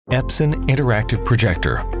Epson Interactive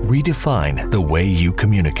Projector. Redefine the way you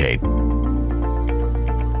communicate.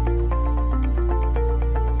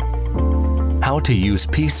 How to use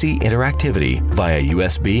PC interactivity via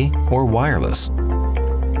USB or wireless.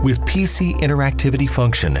 With PC interactivity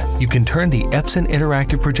function, you can turn the Epson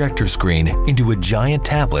Interactive Projector screen into a giant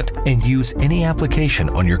tablet and use any application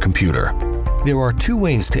on your computer. There are two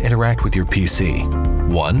ways to interact with your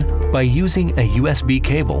PC. One, by using a USB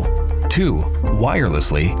cable. Two,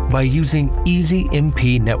 wirelessly by using Easy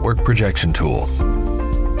MP Network Projection Tool.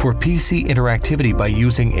 For PC interactivity by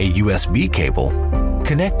using a USB cable,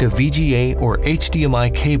 connect a VGA or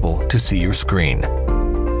HDMI cable to see your screen.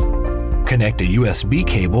 Connect a USB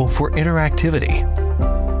cable for interactivity.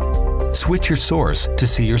 Switch your source to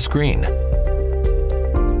see your screen.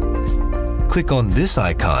 Click on this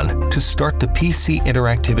icon to start the PC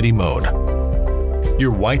interactivity mode.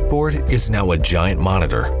 Your whiteboard is now a giant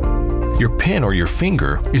monitor. Your pen or your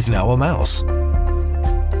finger is now a mouse.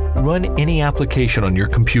 Run any application on your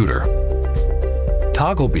computer.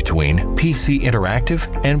 Toggle between PC Interactive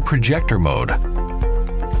and Projector mode.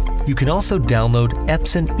 You can also download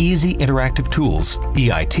Epson Easy Interactive Tools,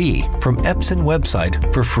 EIT, from Epson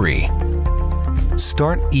website for free.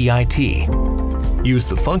 Start EIT. Use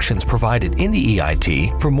the functions provided in the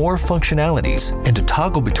EIT for more functionalities and to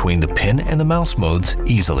toggle between the pen and the mouse modes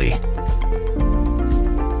easily.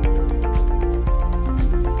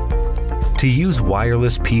 To use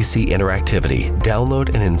wireless PC interactivity,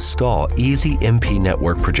 download and install Easy MP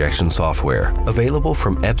Network Projection software, available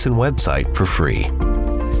from Epson website for free.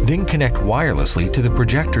 Then connect wirelessly to the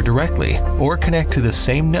projector directly, or connect to the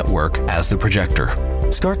same network as the projector.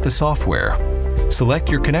 Start the software. Select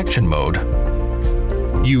your connection mode.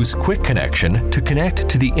 Use Quick Connection to connect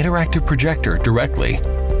to the interactive projector directly.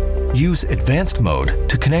 Use Advanced mode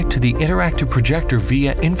to connect to the interactive projector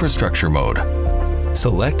via Infrastructure mode.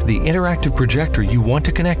 Select the interactive projector you want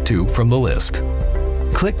to connect to from the list.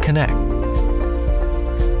 Click Connect.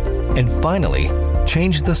 And finally,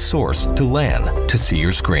 change the source to LAN to see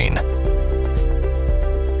your screen.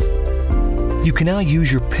 You can now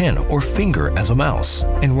use your pen or finger as a mouse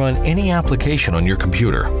and run any application on your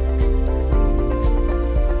computer.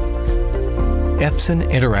 Epson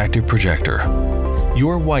Interactive Projector.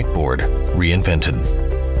 Your whiteboard reinvented.